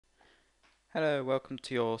Hello, welcome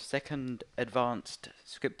to your second advanced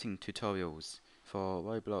scripting tutorials for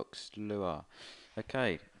Roblox Lua.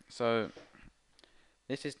 Okay, so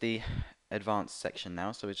this is the advanced section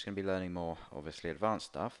now, so we're just going to be learning more, obviously, advanced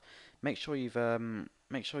stuff. Make sure you've been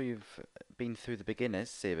through the beginners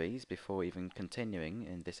series before even continuing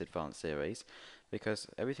in this advanced series, because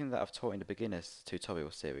everything that I've taught in the beginners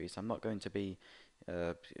tutorial series, I'm not going to be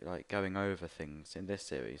uh, like going over things in this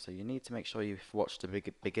series. So you need to make sure you've watched the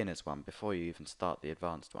beginners one before you even start the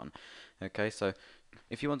advanced one. Okay, so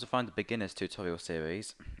if you want to find the beginners tutorial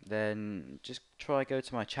series, then just try go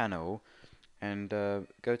to my channel and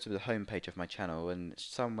go to the home page of my channel, and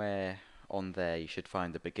somewhere on there you should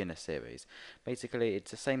find the beginner series. Basically,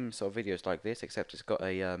 it's the same sort of videos like this, except it's got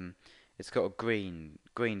a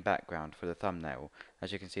green background for the thumbnail.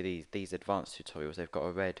 As you can see, these advanced tutorials, they've got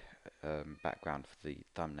a red background for the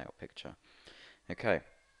thumbnail picture. Okay,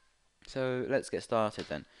 so let's get started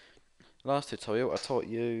then. Last tutorial I taught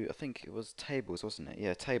you, I think it was tables, wasn't it?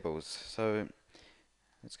 Yeah, tables. So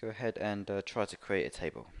let's go ahead and try to create a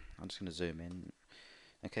table. I'm just going to zoom in.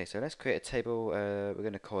 Okay, so let's create a table. We're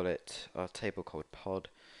going to call it our table called pod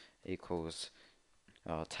equals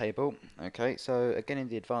our table. Okay, so again in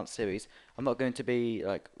the advanced series, I'm not going to be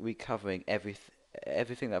like recovering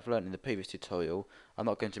everything that I've learned in the previous tutorial. I'm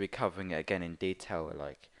not going to be covering it again in detail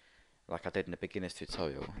like I did in the beginner's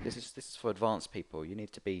tutorial. This is for advanced people. You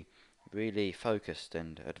need to be really focused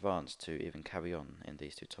and advanced to even carry on in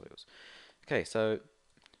these tutorials. Okay, so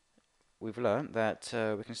we've learned that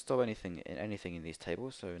we can store anything in these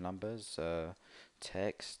tables, so numbers,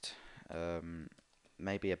 text,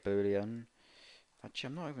 maybe a boolean. Actually,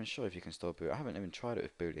 I'm not even sure if you can store boolean. I haven't even tried it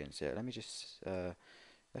with booleans yet. Let me just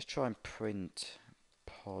let's try and print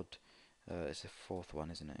pod. It's the fourth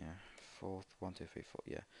one, isn't it? Yeah, fourth, 1, 2, 3, 4.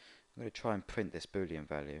 Yeah, I'm going to try and print this boolean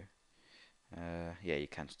value. Yeah, you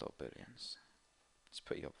can store booleans. It's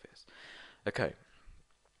pretty obvious. Okay,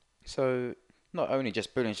 so not only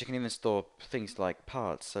just booleans, you can even store things like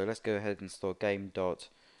parts. So let's go ahead and store game dot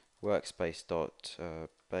workspace dot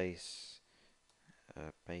base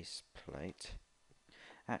plate.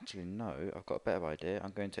 Actually, no, I've got a better idea.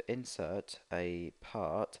 I'm going to insert a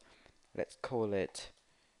part. Let's call it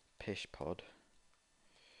pishpod,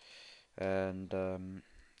 and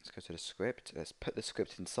let's go to the script. Let's put the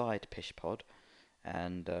script inside pishpod,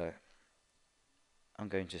 and I'm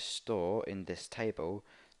going to store in this table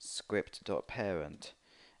script.parent,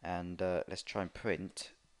 and let's try and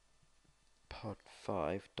print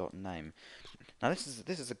pod5.name. Now this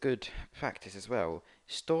is a good practice as well.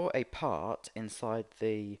 Store a part inside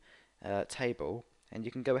the table, and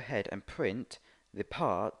you can go ahead and print the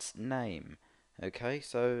part's name. Okay,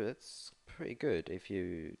 so it's pretty good if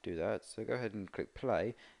you do that. So go ahead and click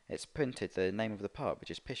play. It's printed the name of the part,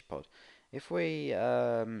 which is pishpod. If we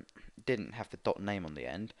didn't have the dot name on the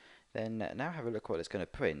end, then now have a look what it's going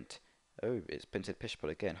to print. Oh, it's printed pishpod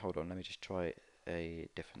again. Hold on, let me just try a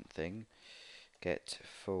different thing. Get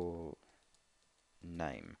full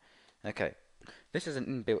name. Okay, this is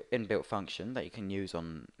an inbuilt function that you can use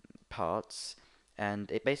on parts,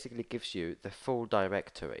 and it basically gives you the full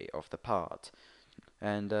directory of the part.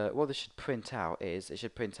 And what this should print out is, it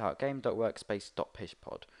should print out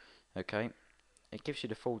game.workspace.pishpod. Okay, it gives you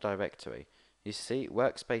the full directory. You see,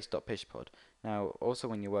 workspace.pishpod. Now, also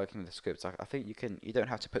when you're working with the scripts, I think you don't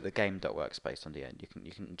have to put the game.workspace on the end.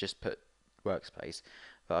 You can just put workspace,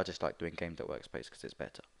 but I just like doing game.workspace because it's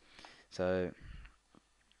better. So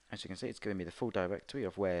as you can see, it's giving me the full directory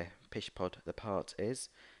of where pishpod the part is,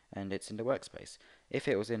 and it's in the workspace. If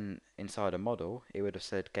it was inside a model, it would have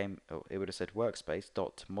said workspace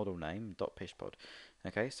dot model name dot pishpod.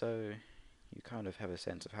 Okay, so you kind of have a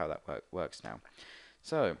sense of how that works now.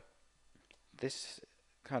 So this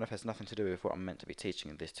kind of has nothing to do with what I'm meant to be teaching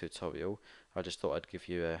in this tutorial. I just thought I'd give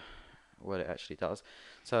you what it actually does.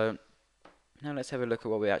 So now let's have a look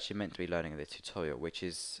at what we're actually meant to be learning in this tutorial, which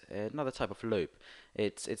is another type of loop.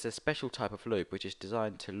 It's a special type of loop which is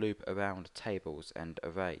designed to loop around tables and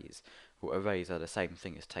arrays. Well, arrays are the same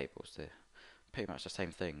thing as tables. They're pretty much the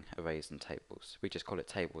same thing, arrays and tables. We just call it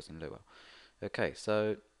tables in Lua. Okay,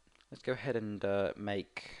 so let's go ahead and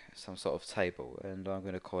make some sort of table, and I'm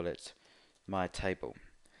going to call it my table.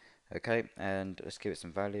 Okay, and let's give it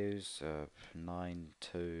some values, 9,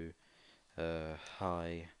 2,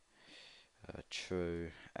 high,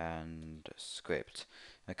 true, and script.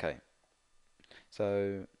 Okay,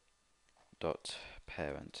 so dot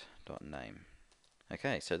parent dot name.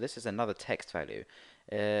 Okay, so this is another text value.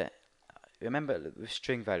 Uh, Remember, with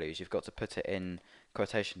string values, you've got to put it in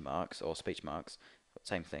quotation marks or speech marks.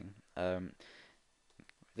 Same thing.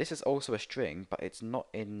 This is also a string, but it's not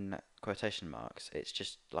in quotation marks. It's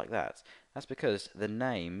just like that. That's because the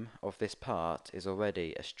name of this part is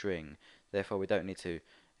already a string. Therefore, we don't need to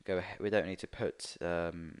we don't need to put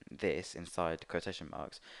this inside quotation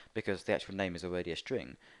marks because the actual name is already a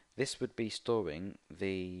string. This would be storing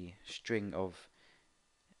the string of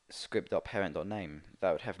script.parent.name.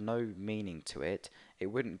 That would have no meaning to it. It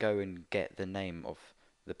wouldn't go and get the name of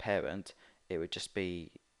the parent. It would just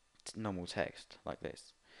be normal text like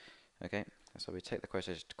this. Okay, so we take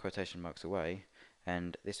the quotation marks away,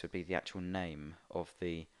 and this would be the actual name of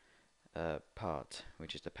the part,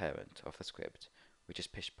 which is the parent of the script, which is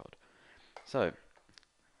pishpod. So,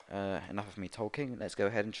 enough of me talking, let's go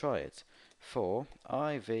ahead and try it. For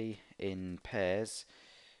IV in pairs,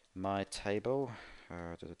 my table.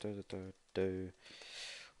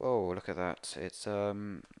 Whoa, look at that. It's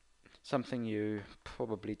something you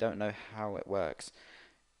probably don't know how it works.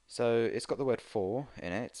 So it's got the word for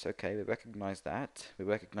in it. Okay, we recognize that. We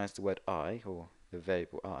recognize the word I, or the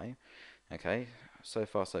variable I. Okay, so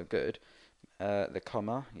far so good. The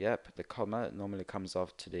comma, yep, the comma normally comes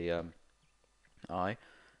after the I.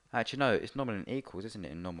 Actually, no, it's normally an equals, isn't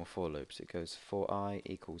it, in normal for loops? It goes for I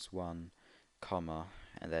equals 1, comma,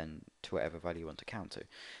 and then to whatever value you want to count to.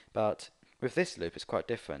 But with this loop, it's quite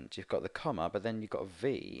different. You've got the comma, but then you've got a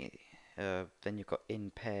V. Then you've got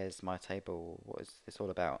in pairs, my table. What is this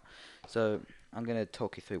all about? So I'm going to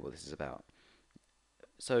talk you through what this is about.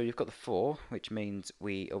 So you've got the for, which means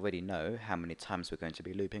we already know how many times we're going to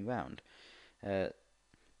be looping round. Uh,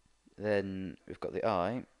 then we've got the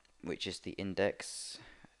I, which is the index,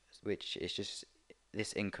 which is just,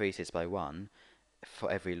 this increases by 1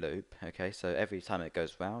 for every loop. Okay, so every time it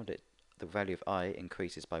goes round, the value of I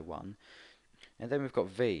increases by 1. And then we've got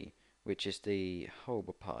V, which is the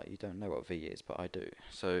horrible part. You don't know what V is, but I do.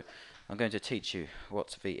 So I'm going to teach you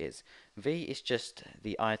what V is. V is just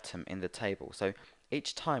the item in the table. So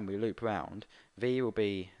each time we loop round, V will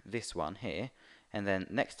be this one here, and then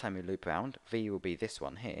next time we loop round, V will be this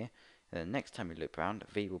one here, and then next time we loop round,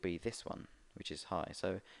 V will be this one, which is high.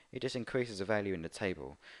 So it just increases a value in the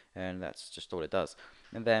table, and that's just all it does.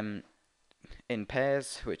 And then in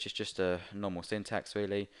pairs, which is just a normal syntax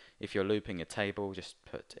really. If you're looping a table, just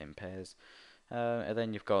put in pairs. And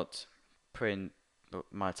then you've got print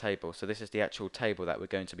my table. So this is the actual table that we're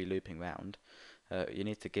going to be looping round. You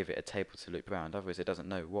need to give it a table to loop round, otherwise it doesn't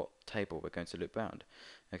know what table we're going to loop round.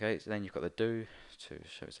 Okay, so then you've got the do to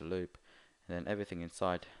show it's a loop, and then everything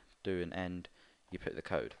inside do and end, you put the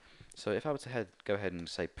code. So if I were to go ahead and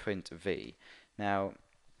say print v, now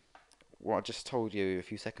what I just told you a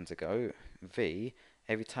few seconds ago, v,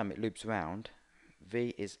 every time it loops round,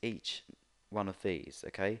 v is each one of these,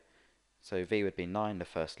 okay? So v would be 9 the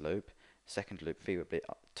first loop, second loop v would be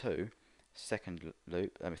 2, second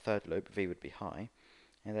loop, third loop v would be high,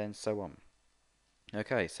 and then so on.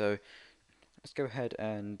 Okay, so let's go ahead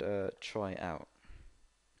and try it out.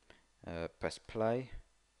 Press play.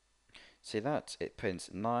 See that? It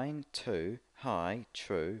prints 9, 2, high,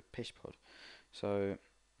 true, pishpod. So,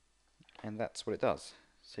 and that's what it does.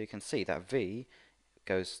 So you can see that V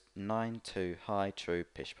goes 9, 2, high, true,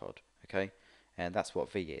 pishpod. Okay? And that's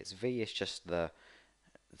what V is. V is just the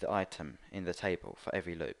item in the table for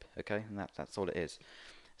every loop. Okay? And that's all it is.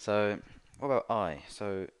 So, what about I?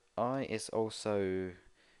 So, I is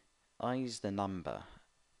the number.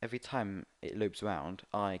 Every time it loops round,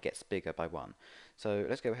 I gets bigger by 1. So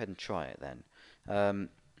let's go ahead and try it then.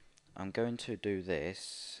 I'm going to do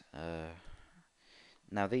this.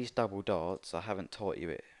 Now these double dots, I haven't taught you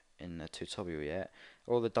it in the tutorial yet.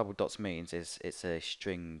 All the double dots means is it's a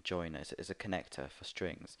string joiner, it's a connector for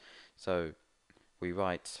strings. So we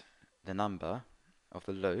write the number of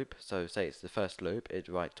the loop, so say it's the first loop, it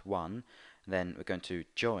write 1, then we're going to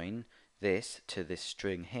join this to this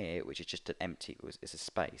string here, which is just an empty, it's a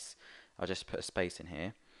space. I'll just put a space in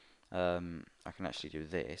here. I can actually do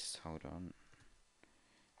this, hold on,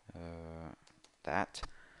 that.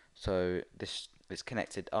 So this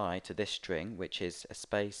connected I to this string, which is a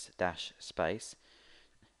space dash space,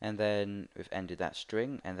 and then we've ended that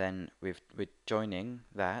string, and then we're joining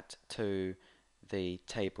that to the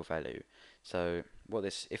table value. So what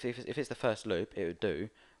this, if it's the first loop, it would do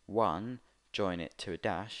 1, join it to a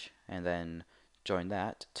dash, and then join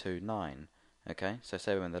that to 9. Okay, so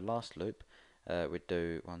say we're in the last loop, we'd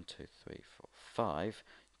do 1, 2, 3, 4, 5,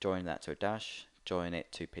 join that to a dash, join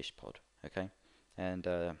it to pishpod. Okay, and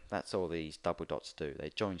that's all these double dots do. They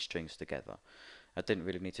join strings together. I didn't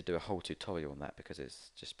really need to do a whole tutorial on that because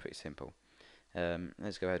it's just pretty simple.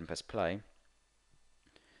 Let's go ahead and press play.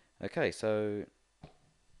 Okay, so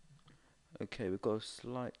we've got a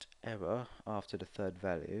slight error after the third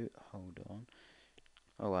value. Hold on.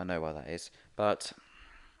 Oh, I know why that is. But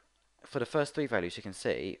for the first three values, you can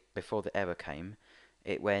see before the error came,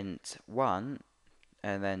 it went 1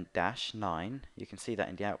 and then dash 9. You can see that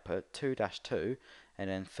in the output, 2 dash 2 and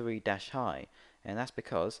then 3 dash high. And that's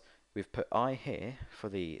because we've put I here for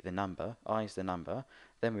the number. I is the number.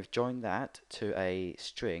 Then we've joined that to a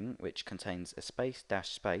string which contains a space dash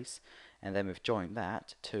space, and then we've joined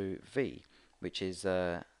that to V, which is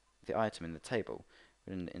the item in the table.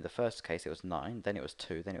 In the first case it was 9, then it was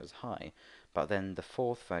 2, then it was high. But then the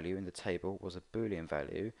fourth value in the table was a Boolean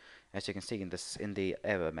value. As you can see in the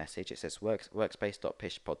error message, it says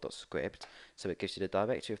workspace.pishpod.script. So it gives you the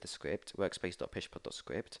directory of the script,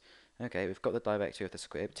 workspace.pishpod.script. Okay, we've got the directory of the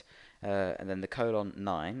script, and then the colon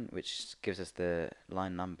 9, which gives us the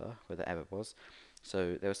line number where the error was.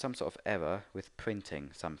 So there was some sort of error with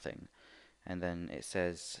printing something, and then it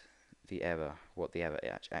says the error, what the error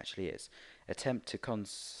actually is. Attempt to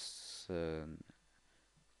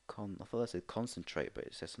I thought that said concentrate, but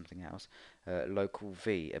it says something else. Local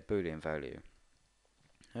v, a boolean value.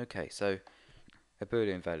 Okay, so a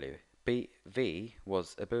boolean value. V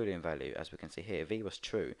was a boolean value, as we can see here. V was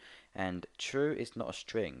true, and true is not a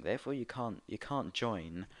string. Therefore, you can't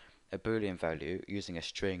join a boolean value using a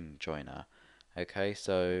string joiner. Okay,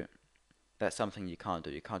 so that's something you can't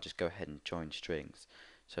do. You can't just go ahead and join strings.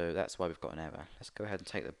 So that's why we've got an error. Let's go ahead and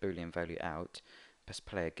take the boolean value out. Press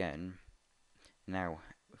play again. Now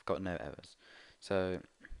we've got no errors. So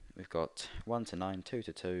we've got 1 to 9, 2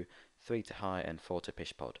 to 2, 3 to high, and 4 to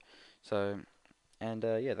pishpod. So, and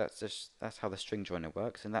yeah, that's how the string joiner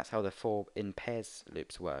works, and that's how the for in pairs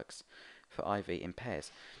loops works for IV in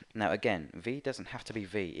pairs. Now again, V doesn't have to be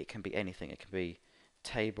V. It can be anything. It can be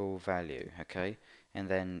table value. Okay, and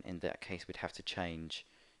then in that case we'd have to change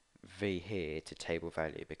V here to table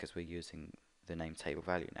value because we're using the name table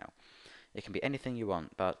value now. It can be anything you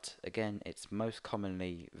want, but again, it's most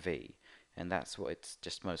commonly V, and that's what it's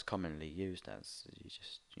just most commonly used as.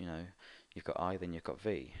 You've got I, then you've got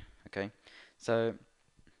V. Okay, so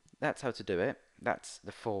that's how to do it. That's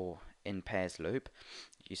the for in pairs loop.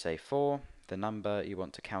 You say for the number you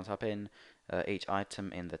want to count up in each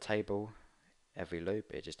item in the table. Every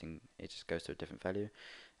loop, it just goes to a different value,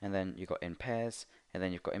 and then you've got in pairs, and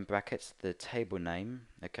then you've got in brackets the table name.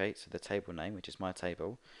 Okay, so the table name, which is my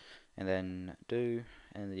table, and then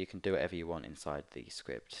and you can do whatever you want inside the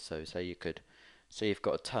script. So you've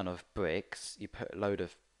got a ton of bricks, you put a load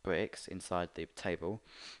of bricks inside the table.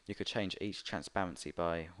 You could change each transparency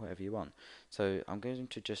by whatever you want. So I'm going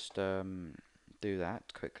to just do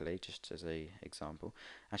that quickly, just as a example.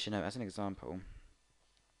 Actually, no, as an example,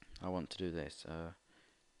 I want to do this.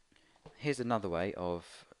 Here's another way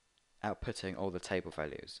of outputting all the table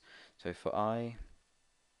values. So for I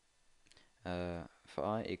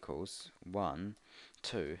equals 1,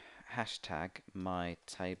 2, hashtag my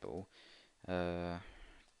table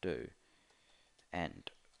do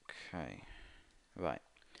end. Okay, right.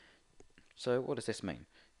 So what does this mean?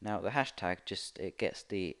 Now the hashtag it gets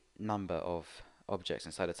the number of objects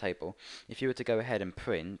inside a table. If you were to go ahead and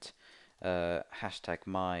print hashtag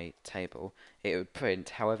my table, it would print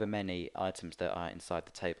however many items there are inside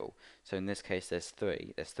the table. So in this case there's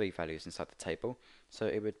three values inside the table, so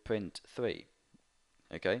it would print 3.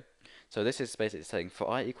 Okay, so this is basically saying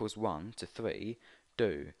for I equals 1 to 3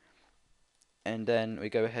 do, and then we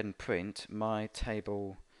go ahead and print my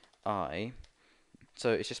table I.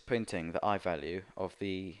 So it's just printing the I value of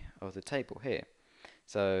the table here.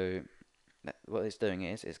 So what it's doing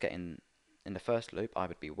is it's getting, in the first loop I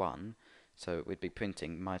would be 1, so we'd be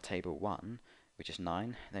printing my table 1, which is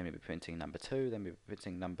 9, then we'd be printing number 2, then we'd be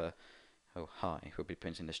printing number high, we'll be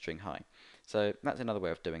printing the string high. So that's another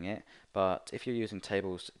way of doing it, but if you're using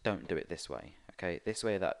tables, don't do it this way. Okay, this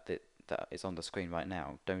way that is on the screen right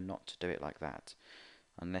now, do not do it like that,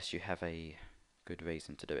 unless you have a good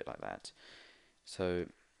reason to do it like that. So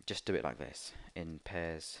just do it like this, in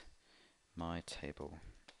pairs my table.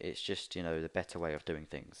 It's just, the better way of doing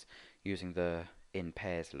things, using the in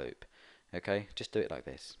pairs loop. Okay, just do it like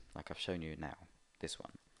this, like I've shown you now, this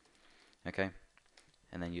one. Okay,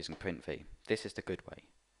 and then using print v. This is the good way.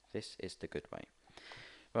 This is the good way.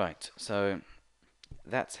 Right, so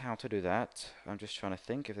that's how to do that. I'm just trying to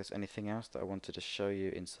think if there's anything else that I wanted to show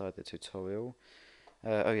you inside the tutorial.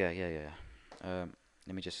 Oh yeah.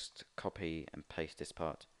 Let me just copy and paste this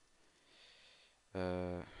part.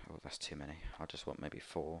 Oh, that's too many. I just want maybe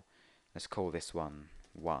 4. Let's call this one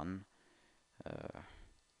 1,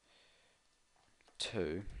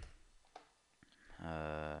 2,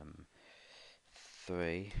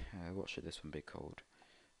 3. What should this one be called?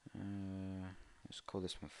 Let's call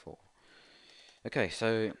this one 4. Okay,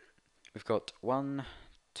 so we've got 1,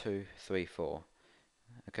 2, 3, 4.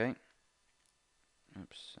 Okay.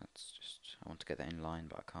 Oops, that's just, I want to get that in line,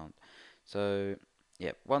 but I can't. So,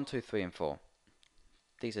 yeah, 1, 2, 3, and 4.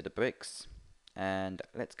 These are the bricks, and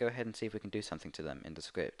let's go ahead and see if we can do something to them in the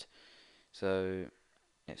script. So,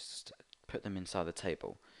 let's put them inside the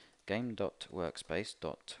table.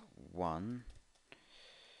 Game.workspace.1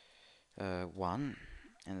 1,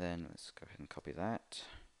 and then let's go ahead and copy that.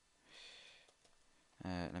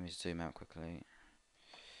 Let me zoom out quickly.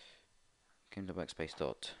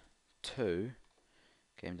 Game.workspace.2,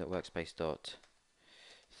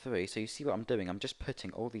 game.workspace.3. So you see what I'm doing? I'm just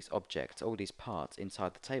putting all these objects, all these parts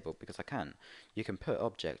inside the table because I can. You can put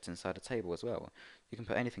objects inside a table as well. You can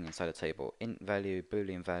put anything inside a table. Int value,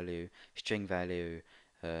 boolean value, string value,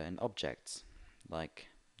 and objects like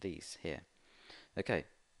these here. Okay,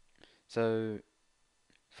 so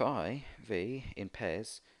for I, v, in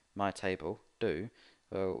pairs, my table, do,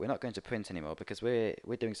 well, we're not going to print anymore because we're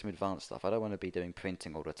doing some advanced stuff. I don't want to be doing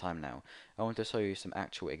printing all the time now. I want to show you some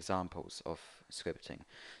actual examples of scripting.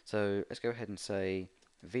 So let's go ahead and say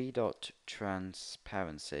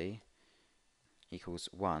v.transparency equals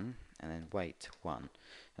 1 and then weight 1.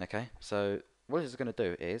 Okay, so what it's going to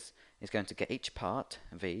do is it's going to get each part,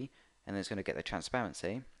 v, and then it's going to get the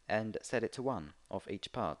transparency and set it to 1 of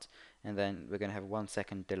each part. And then we're going to have a 1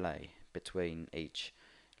 second delay between each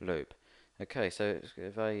loop. Okay, so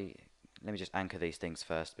if let me just anchor these things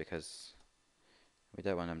first because we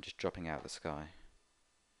don't want them just dropping out of the sky.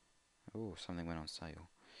 Oh, something went on sale.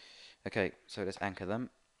 Okay, so let's anchor them.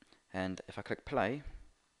 And if I click play,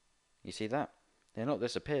 you see that? They're not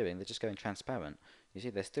disappearing, they're just going transparent. You see,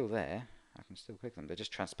 they're still there. I can still click them, they're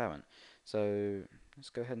just transparent. So let's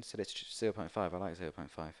go ahead and set it to 0.5. I like 0.5.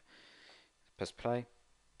 Press play.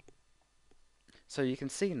 So you can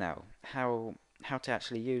see now how to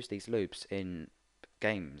actually use these loops in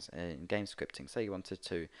games, in game scripting. Say you wanted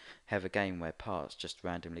to have a game where parts just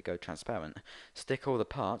randomly go transparent. Stick all the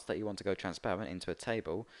parts that you want to go transparent into a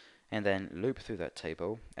table, and then loop through that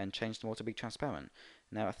table and change them all to be transparent.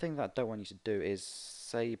 Now, a thing that I don't want you to do is,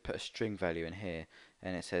 say you put a string value in here,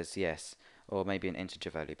 and it says yes, or maybe an integer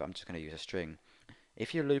value, but I'm just going to use a string.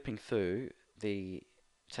 If you're looping through the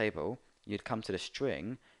table, you'd come to the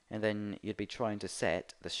string, and then you'd be trying to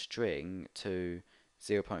set the string to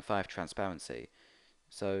 0.5 transparency.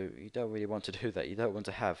 So you don't really want to do that. You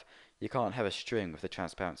can't have a string with a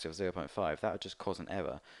transparency of 0.5. That would just cause an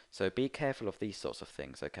error. So be careful of these sorts of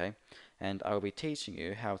things, okay? And I'll be teaching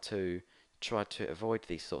you how to try to avoid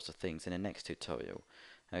these sorts of things in the next tutorial.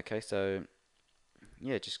 Okay, so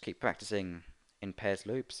yeah, just keep practicing in pairs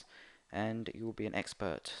loops and you will be an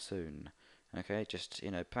expert soon. Okay, just,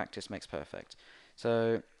 practice makes perfect.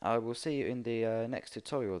 So I will see you in the next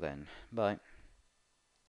tutorial then. Bye.